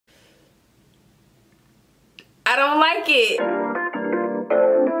I don't like it.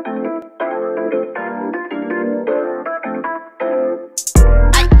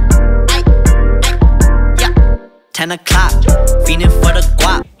 10 o'clock, feeding for the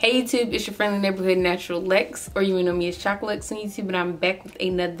guap. Hey YouTube, it's your friendly neighborhood natural Lex, or you may know me as Chocolex on YouTube, and I'm back with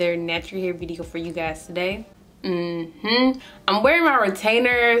another natural hair video for you guys today. I'm wearing my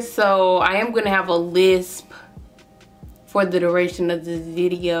retainer, so I am gonna have a lisp for the duration of this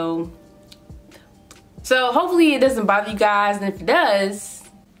video. So hopefully it doesn't bother you guys, and if it does,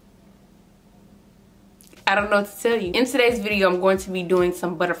 I don't know what to tell you. In today's video, I'm going to be doing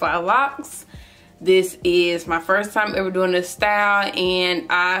some butterfly locks. This is my first time ever doing this style, and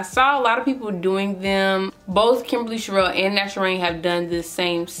I saw a lot of people doing them. Both Kimberly Sherrill and Natural Rain have done this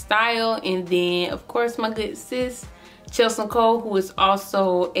same style, and then of course my good sis Chelsea Cole, who is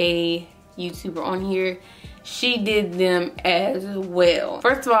also a YouTuber on here, she did them as well.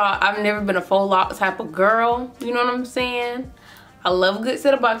 First of all, I've never been a faux lock type of girl, you know what I'm saying? I love a good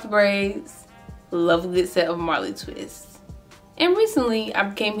set of box braids, love a good set of Marley twists. And recently, I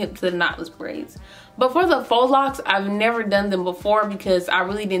became hip to the knotless braids. But for the faux locks, I've never done them before because I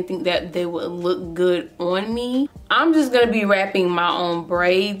really didn't think that they would look good on me. I'm just going to be wrapping my own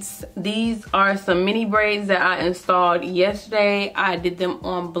braids. These are some mini braids that I installed yesterday. I did them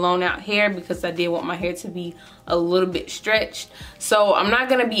on blown out hair because I did want my hair to be a little bit stretched. So I'm not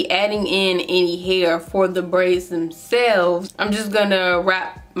going to be adding in any hair for the braids themselves. I'm just going to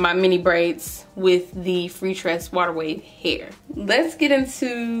wrap my mini braids with the free tress water wave hair. Let's get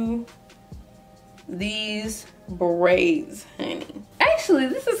into these braids, honey. Actually,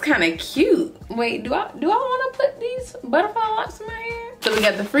 this is kind of cute. Wait, do I want to put these butterfly locks in my hair? So we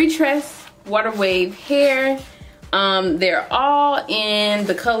got the free tress water wave hair. They're all in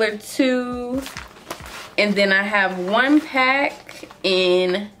the color 2, and then I have one pack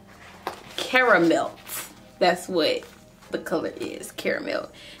in caramel. That's what the color is,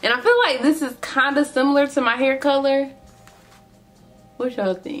 caramel. And I feel like this is kind of similar to my hair color. What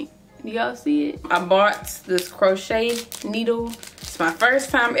y'all think? Do y'all see it? I bought this crochet needle. It's my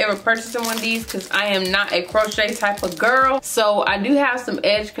first time ever purchasing one of these because I am not a crochet type of girl. So I do have some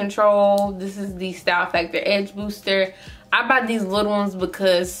edge control. This is the Style Factor Edge Booster. I bought these little ones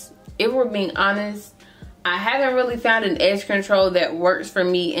because, if we're being honest, I haven't really found an edge control that works for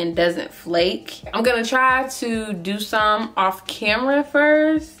me and doesn't flake. I'm gonna try to do some off camera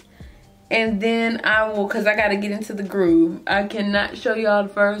first, and then I will, cause I gotta get into the groove. I cannot show y'all the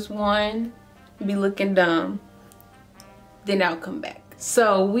first one, be looking dumb. Then I'll come back.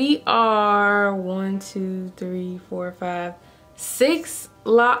 So we are 1, 2, 3, 4, 5, 6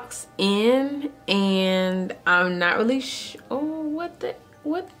 locks in, and I'm not really sure. Oh,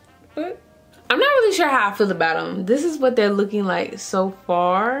 what? I'm not really sure how I feel about them. This is what they're looking like so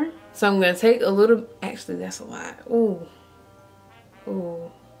far. So I'm gonna take a little, actually that's a lot. Ooh.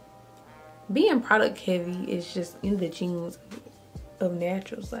 Being product heavy is just in the genes of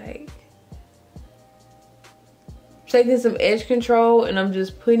naturals. Like, taking some edge control and I'm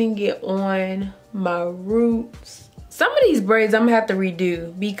just putting it on my roots. Some of these braids I'm gonna have to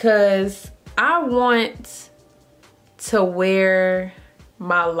redo because I want to wear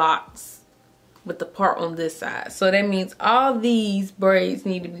my locks with the part on this side. So that means all these braids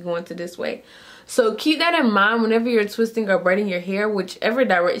need to be going to this way. So keep that in mind whenever you're twisting or braiding your hair. Whichever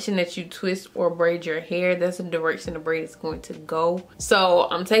direction that you twist or braid your hair, that's the direction the braid is going to go. So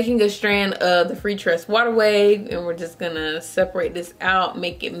I'm taking a strand of the free tress water wave and we're just gonna separate this out,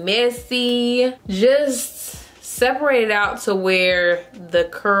 make it messy. Just separate it out to where the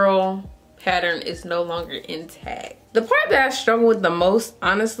curl pattern is no longer intact. The part that I struggle with the most,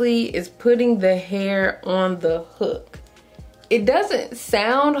 honestly, is putting the hair on the hook. It doesn't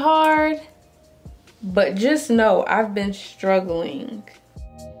sound hard, but just know I've been struggling.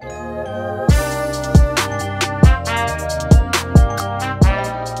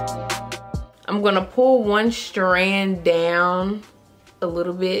 I'm gonna pull one strand down a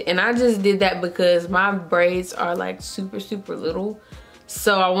little bit, and I just did that because my braids are like super little.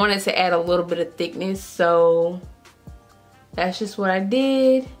 So I wanted to add a little bit of thickness, so that's just what I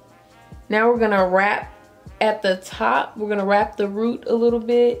did. Now we're gonna wrap at the top. We're gonna wrap the root a little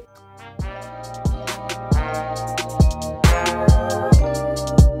bit.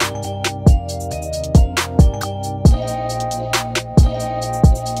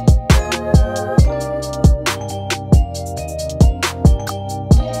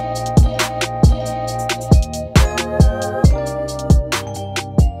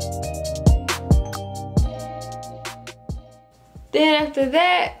 Then after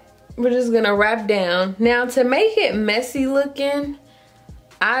that, we're just gonna wrap down. Now to make it messy looking,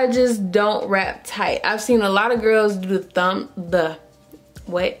 I just don't wrap tight. I've seen a lot of girls do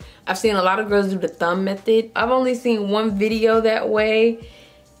I've seen a lot of girls do the thumb method. I've only seen one video that way,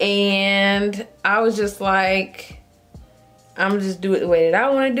 and I was just like, I'm just do it the way that I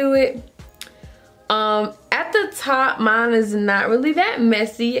want to do it. At the top, mine is not really that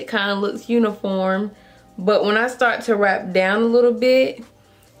messy. It kind of looks uniform, but when I start to wrap down a little bit,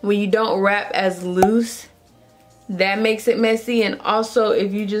 when you don't wrap as loose, that makes it messy. And also,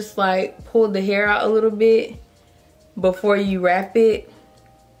 if you just like pull the hair out a little bit before you wrap it,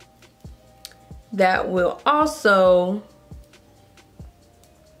 that will also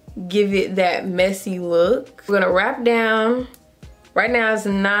give it that messy look. We're gonna wrap down. Right now it's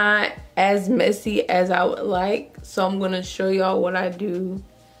not as messy as I would like, so I'm gonna show y'all what I do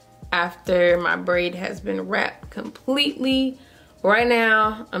after my braid has been wrapped completely. Right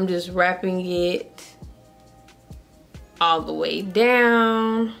now I'm just wrapping it all the way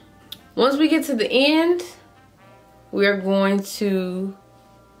down. Once we get to the end, we're going to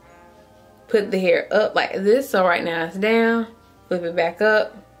put the hair up like this. So right now it's down, flip it back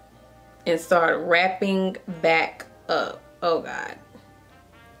up, and start wrapping back up. Oh God,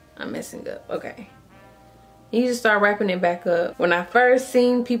 I'm messing up. Okay, you just start wrapping it back up. When I first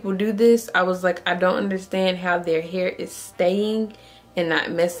seen people do this, I was like, I don't understand how their hair is staying and not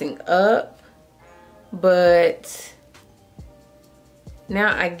messing up, but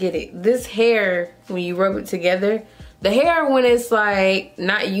now I get it. This hair, when you rub it together, the hair when it's like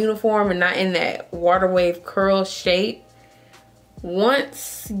not uniform and not in that water wave curl shape,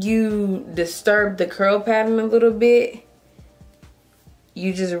 once you disturb the curl pattern a little bit,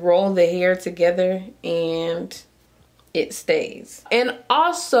 you just roll the hair together and it stays. And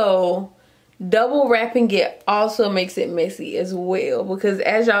also, double wrapping it also makes it messy as well, because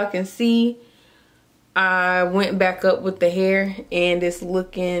as y'all can see, I went back up with the hair and it's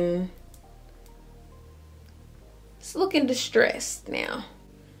looking distressed now.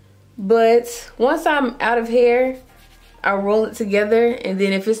 But once I'm out of hair, I roll it together, and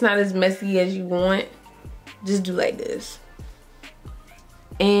then if it's not as messy as you want, just do like this.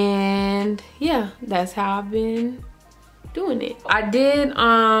 And yeah, that's how I've been doing it. I did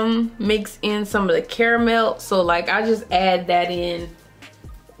mix in some of the caramel, so like I just add that in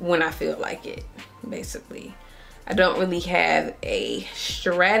when I feel like it, basically. I don't really have a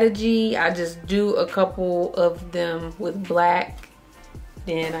strategy. I just do a couple of them with black,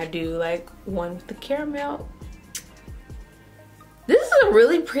 then I do like one with the caramel. This is a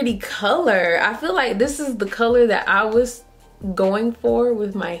really pretty color. I feel like this is the color that I was going for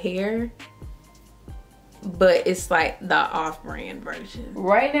with my hair, but it's like the off-brand version.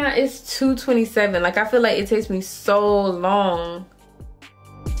 Right now it's 2:27. Like I feel like it takes me so long.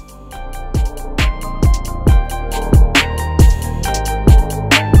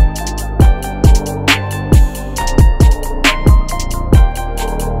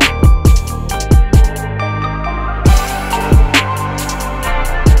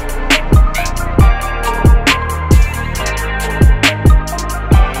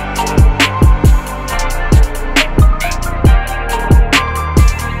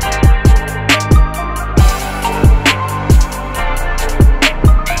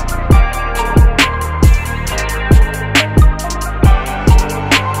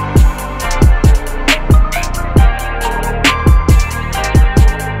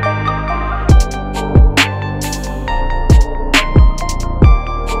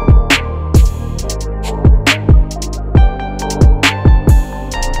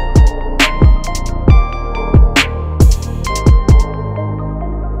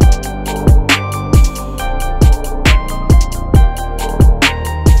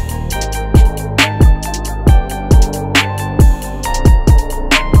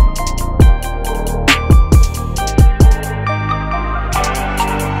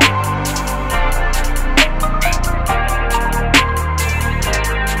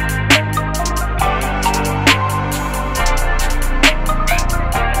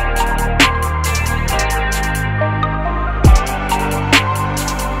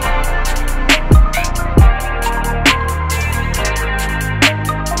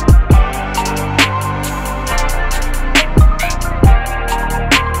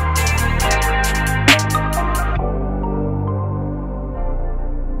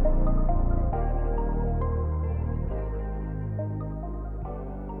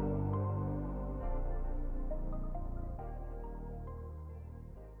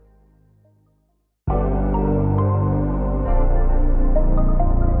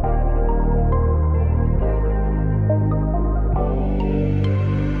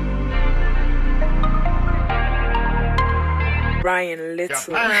 trying little.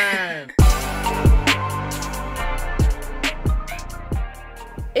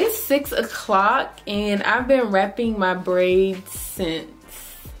 It's 6 o'clock and I've been wrapping my braids since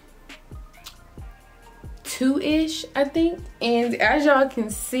 2-ish, I think. And as y'all can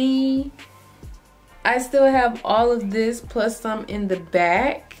see, I still have all of this plus some in the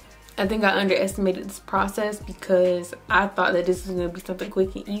back. I think I underestimated this process because I thought that this was gonna be something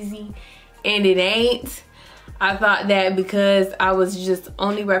quick and easy, and it ain't. I thought that because I was just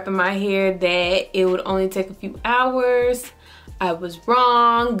only wrapping my hair that it would only take a few hours. I was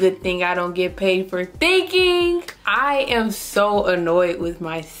wrong. Good thing I don't get paid for thinking. I am so annoyed with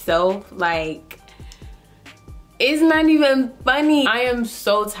myself. Like, it's not even funny. I am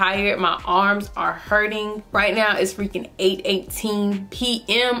so tired. My arms are hurting. Right now it's freaking 8:18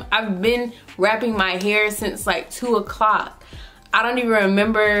 p.m. I've been wrapping my hair since like 2 o'clock. I don't even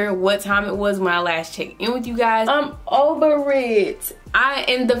remember what time it was when I last checked in with you guys. I'm over it.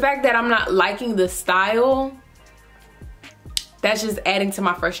 And the fact that I'm not liking the style, that's just adding to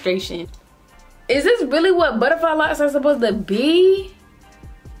my frustration. Is this really what butterfly locks are supposed to be?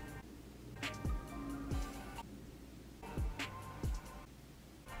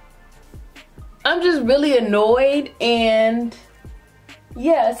 I'm just really annoyed, and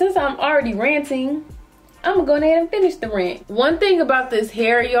yeah, since I'm already ranting, I'm gonna go ahead and finish the rant. One thing about this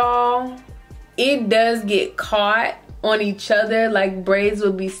hair, y'all, it does get caught on each other, like braids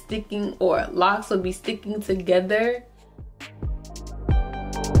will be sticking or locks will be sticking together.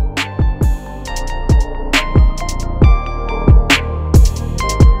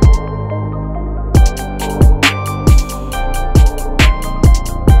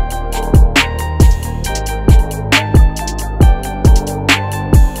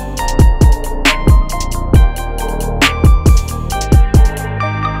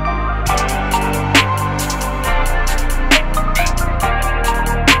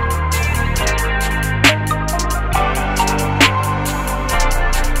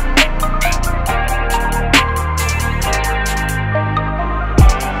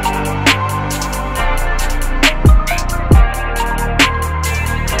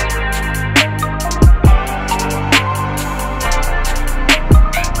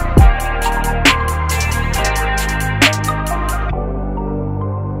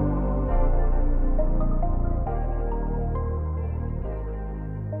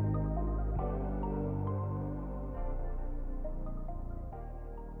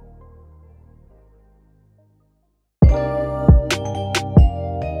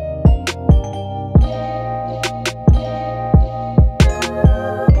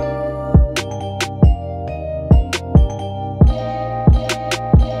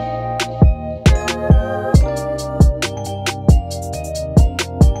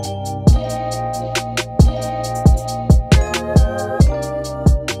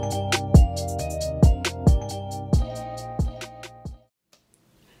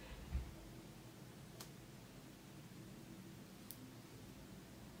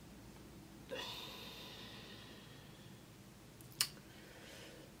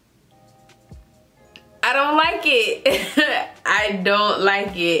 I don't like it. I don't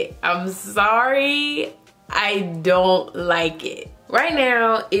like it. I'm sorry. I don't like it. Right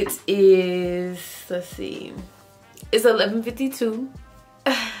now it is, let's see, it's 11:52.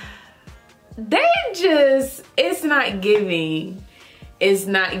 It's not giving. It's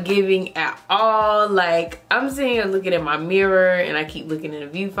not giving at all. Like, I'm sitting here looking at my mirror and I keep looking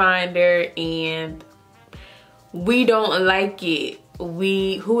in the viewfinder and we don't like it.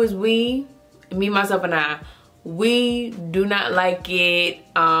 Who is we? Me, myself, and I. We do not like it.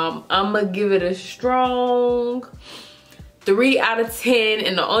 I'm gonna give it a strong 3 out of 10,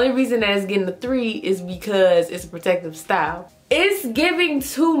 and the only reason that it's getting a 3 is because it's a protective style. It's giving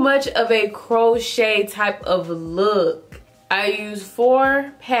too much of a crochet type of look. I use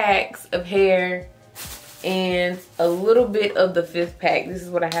 4 packs of hair and a little bit of the 5th pack. This is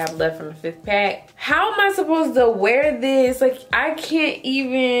what I have left from the 5th pack. How am I supposed to wear this? Like, I can't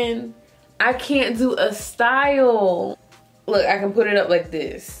do a style. Look, I can put it up like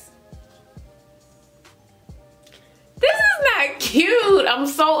this. This is not cute. I'm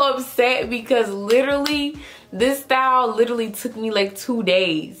so upset because literally this style literally took me like 2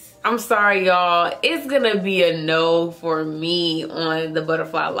 days. I'm sorry, y'all. It's gonna be a no for me on the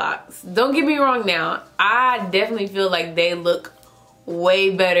butterfly locks. Don't get me wrong now. I definitely feel like they look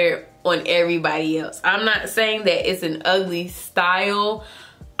way better on everybody else. I'm not saying that it's an ugly style.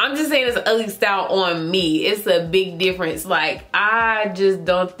 I'm just saying it's an ugly style on me. It's a big difference. Like, I just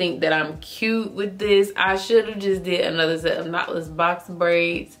don't think that I'm cute with this. I should have just did another set of knotless box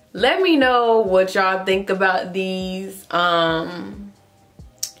braids. Let me know what y'all think about these.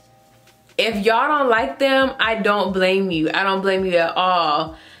 If y'all don't like them, I don't blame you. I don't blame you at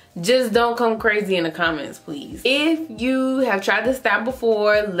all. Just don't come crazy in the comments, please. If you have tried this style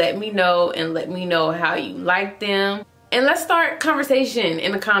before, let me know, and let me know how you like them. And let's start conversation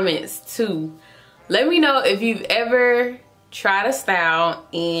in the comments too. Let me know if you've ever tried a style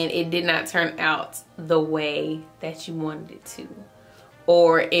and it did not turn out the way that you wanted it to.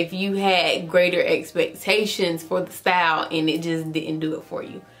 Or if you had greater expectations for the style and it just didn't do it for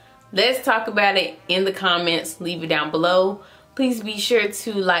you. Let's talk about it in the comments. Leave it down below. Please be sure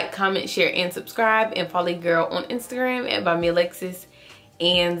to like, comment, share, and subscribe. And follow your girl on Instagram at @BuyMeALexis.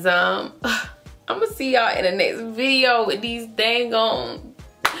 And I'm gonna see y'all in the next video with these dang on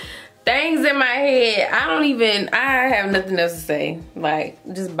things in my head. I have nothing else to say. Like,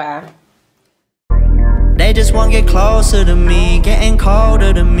 just bye. They just won't get closer to me, getting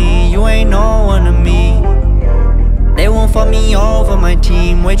colder to me. You ain't no one to me. They won't fuck me over, my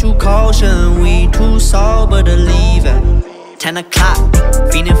team way too cautious. We too sober to leave at 10 o'clock,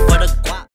 feeling for the guap.